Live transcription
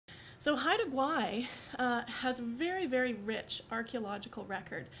So Haida Gwaii has a very, very rich archaeological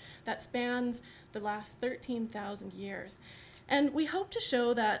record that spans the last 13,000 years. And we hope to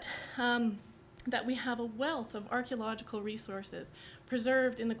show that, that we have a wealth of archaeological resources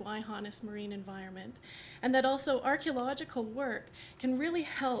preserved in the Gwaii Haanas marine environment, and that also archaeological work can really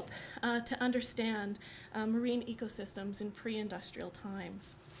help to understand marine ecosystems in pre-industrial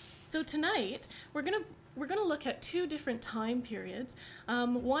times. So tonight, we're going to look at two different time periods.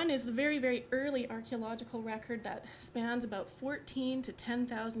 One is the very, very early archaeological record that spans about 14 to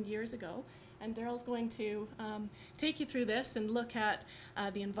 10,000 years ago. And Daryl's going to take you through this and look at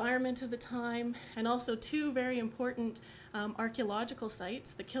the environment of the time, and also two very important archaeological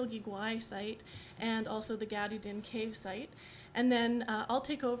sites, the Kilgi Gwaii site and also the Gadudin cave site. And then I'll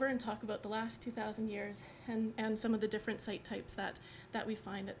take over and talk about the last 2,000 years and some of the different site types that we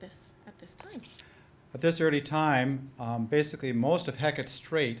find at this time. At this early time, basically most of Hecate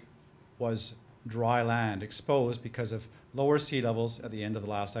Strait was dry land, exposed because of lower sea levels at the end of the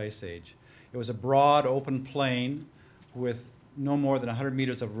last ice age. It was a broad, open plain with no more than 100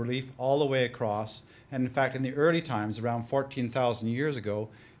 meters of relief all the way across. And in fact, in the early times, around 14,000 years ago,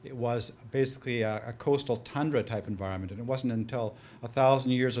 it was basically a coastal tundra type environment. And it wasn't until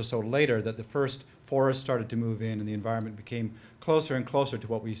 1,000 years or so later that the first forests started to move in and the environment became closer and closer to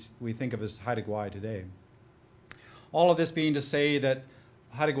what we think of as Haida Gwaii today. All of this being to say that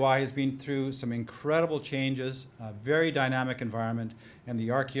Haida Gwaii has been through some incredible changes, a very dynamic environment, and the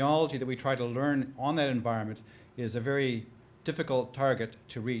archaeology that we try to learn on that environment is a very difficult target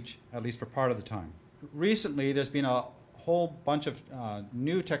to reach, at least for part of the time. Recently, there's been a whole bunch of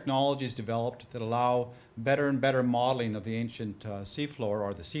new technologies developed that allow better and better modeling of the ancient seafloor,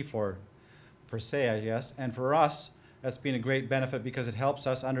 or the seafloor per se, I guess. And for us, that's been a great benefit because it helps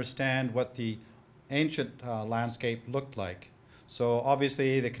us understand what the ancient landscape looked like. So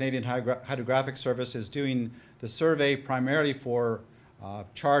obviously, the Canadian Hydrographic Service is doing the survey primarily for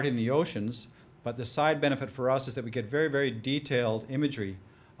charting the oceans, but the side benefit for us is that we get very, very detailed imagery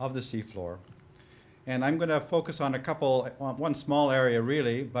of the seafloor. And I'm going to focus on one small area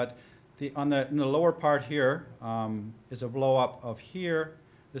really, but in the lower part here is a blow-up of here.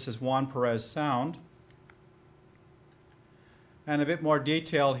 This is Juan Perez Sound. And a bit more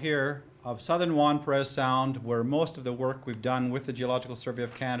detail here of southern Juan Perez Sound, where most of the work we've done with the Geological Survey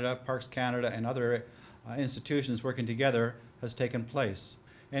of Canada, Parks Canada, and other institutions working together has taken place.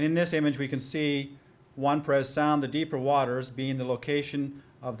 And in this image we can see Juan Perez Sound, the deeper waters, being the location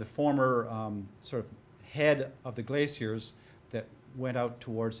of the former sort of head of the glaciers that went out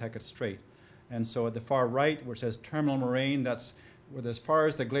towards Hecate Strait. And so at the far right, where it says terminal moraine, that's where as far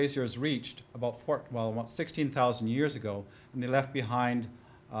as the glaciers reached about 16,000 years ago, and they left behind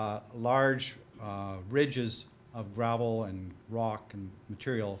large ridges of gravel and rock and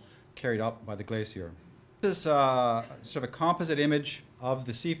material carried up by the glacier. This is sort of a composite image of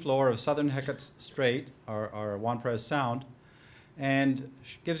the seafloor of southern Hecate Strait, or Juan Perez Sound, and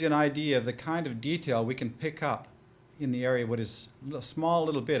gives you an idea of the kind of detail we can pick up in the area, what is a small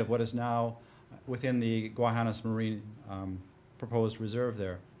little bit of what is now within the Gwaii Haanas marine proposed reserve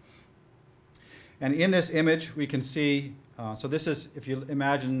there. And in this image we can see, so this is, if you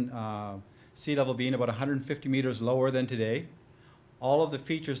imagine sea level being about 150 meters lower than today, all of the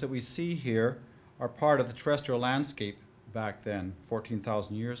features that we see here are part of the terrestrial landscape back then,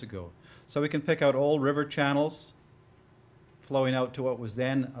 14,000 years ago. So we can pick out old river channels flowing out to what was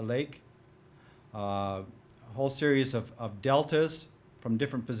then a lake, a whole series of deltas from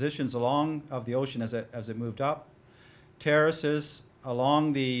different positions along of the ocean as it moved up, terraces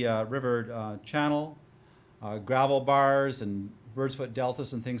along the river channel, gravel bars and bird's foot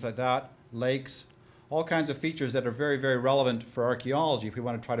deltas and things like that, lakes, all kinds of features that are very, very relevant for archaeology if we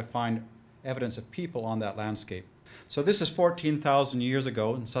want to try to find evidence of people on that landscape. So this is 14,000 years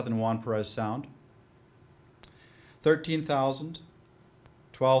ago in southern Juan Perez Sound. 13,000,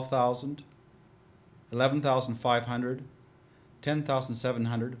 12,000, 11,500,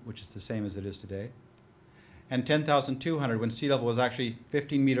 10,700, which is the same as it is today, and 10,200 when sea level was actually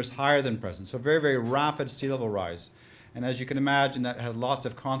 15 meters higher than present. So very, very rapid sea level rise. And as you can imagine, that had lots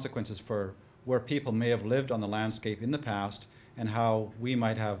of consequences for where people may have lived on the landscape in the past and how we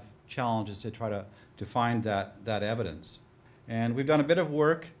might have challenges to try to find that evidence. And we've done a bit of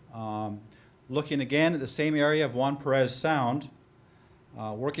work looking again at the same area of Juan Perez Sound,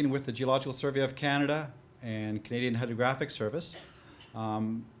 working with the Geological Survey of Canada and Canadian Hydrographic Service,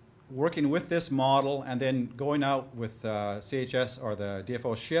 working with this model and then going out with CHS or the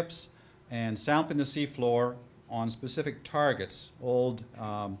DFO ships and sampling the seafloor on specific targets, old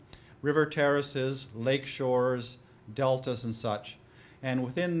river terraces, lake shores, deltas and such, And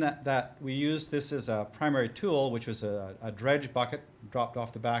within that we used this as a primary tool, which was a dredge bucket dropped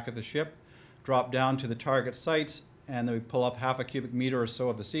off the back of the ship, dropped down to the target sites, and then we pull up half a cubic meter or so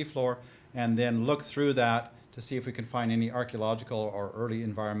of the seafloor, and then look through that to see if we can find any archaeological or early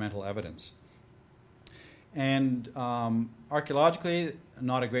environmental evidence. And archaeologically,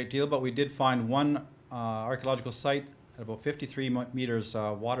 not a great deal, but we did find one archaeological site at about 53 meters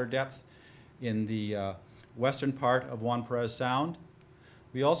water depth in the western part of Juan Perez Sound.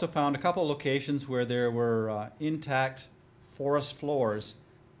 We also found a couple of locations where there were intact forest floors,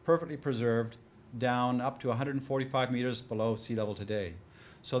 perfectly preserved, down up to 145 meters below sea level today.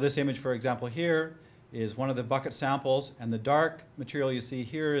 So this image, for example, here is one of the bucket samples, and the dark material you see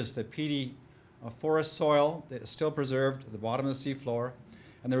here is the peaty forest soil that is still preserved at the bottom of the seafloor.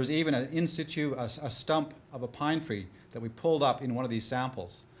 And there was even an in situ, a stump of a pine tree that we pulled up in one of these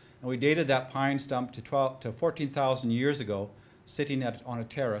samples. And we dated that pine stump to 14,000 years ago, sitting on a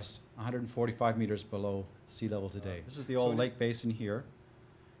terrace 145 meters below sea level today. This is the old lake basin here,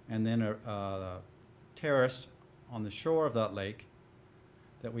 and then a terrace on the shore of that lake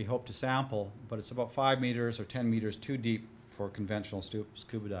that we hope to sample, but it's about 5 meters or 10 meters too deep for conventional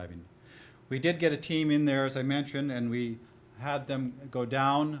scuba diving. We did get a team in there, as I mentioned, and we had them go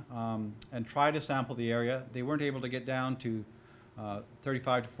down and try to sample the area. They weren't able to get down to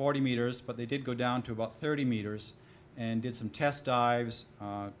 35 to 40 meters, but they did go down to about 30 meters and did some test dives,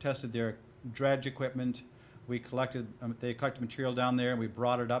 tested their dredge equipment. They collected material down there, and we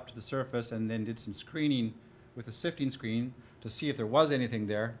brought it up to the surface and then did some screening with a sifting screen to see if there was anything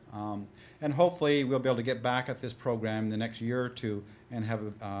there. And hopefully we'll be able to get back at this program in the next year or two and have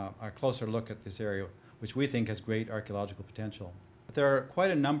a closer look at this area, which we think has great archaeological potential. But there are quite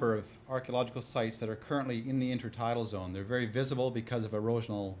a number of archaeological sites that are currently in the intertidal zone. They're very visible because of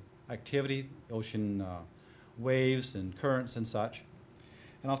erosional activity, ocean waves and currents and such.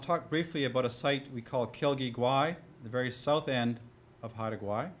 And I'll talk briefly about a site we call Kilgi Gwaii, the very south end of Haida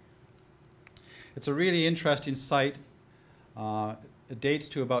Gwaii. It's a really interesting site. It dates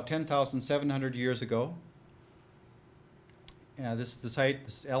to about 10,700 years ago. This is the site,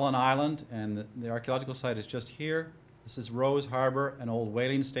 this is Ellen Island, and the archaeological site is just here. This is Rose Harbor, an old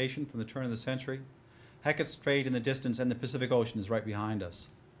whaling station from the turn of the century. Hecate Strait in the distance, and the Pacific Ocean is right behind us.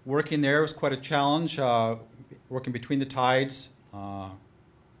 Working there was quite a challenge, working between the tides.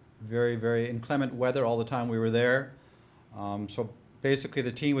 Very, very inclement weather all the time we were there. So basically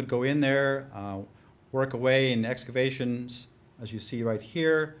the team would go in there, work away in excavations, as you see right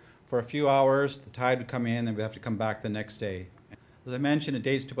here, for a few hours. The tide would come in, and we'd have to come back the next day. As I mentioned, it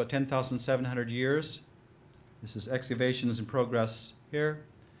dates to about 10,700 years. This is excavations in progress here.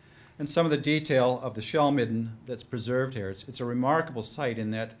 And some of the detail of the shell midden that's preserved here. It's a remarkable site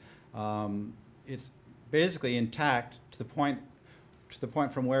in that it's basically intact to the point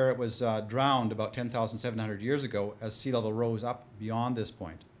from where it was drowned about 10,700 years ago as sea level rose up beyond this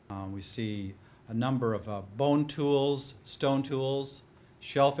point. We see a number of bone tools, stone tools,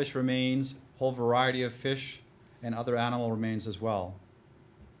 shellfish remains, whole variety of fish, and other animal remains as well.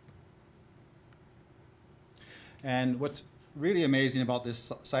 And what's really amazing about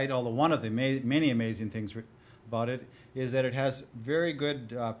this site, although one of the many amazing things about it, is that it has very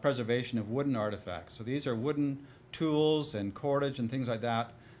good preservation of wooden artifacts. So these are wooden tools and cordage and things like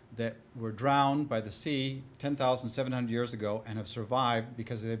that that were drowned by the sea 10,700 years ago and have survived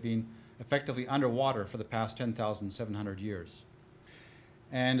because they've been effectively underwater for the past 10,700 years.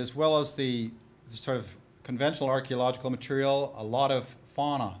 And as well as the sort of conventional archaeological material, a lot of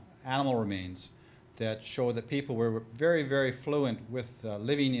fauna, animal remains that show that people were very, very fluent with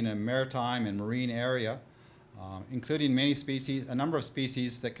living in a maritime and marine area, including many species, a number of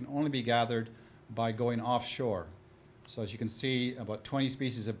species that can only be gathered by going offshore. So as you can see, about 20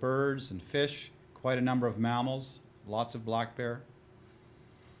 species of birds and fish, quite a number of mammals, lots of black bear.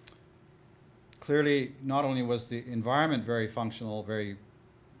 Clearly, not only was the environment very functional, very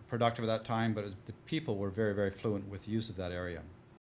productive at that time, but the people were very, very fluent with use of that area.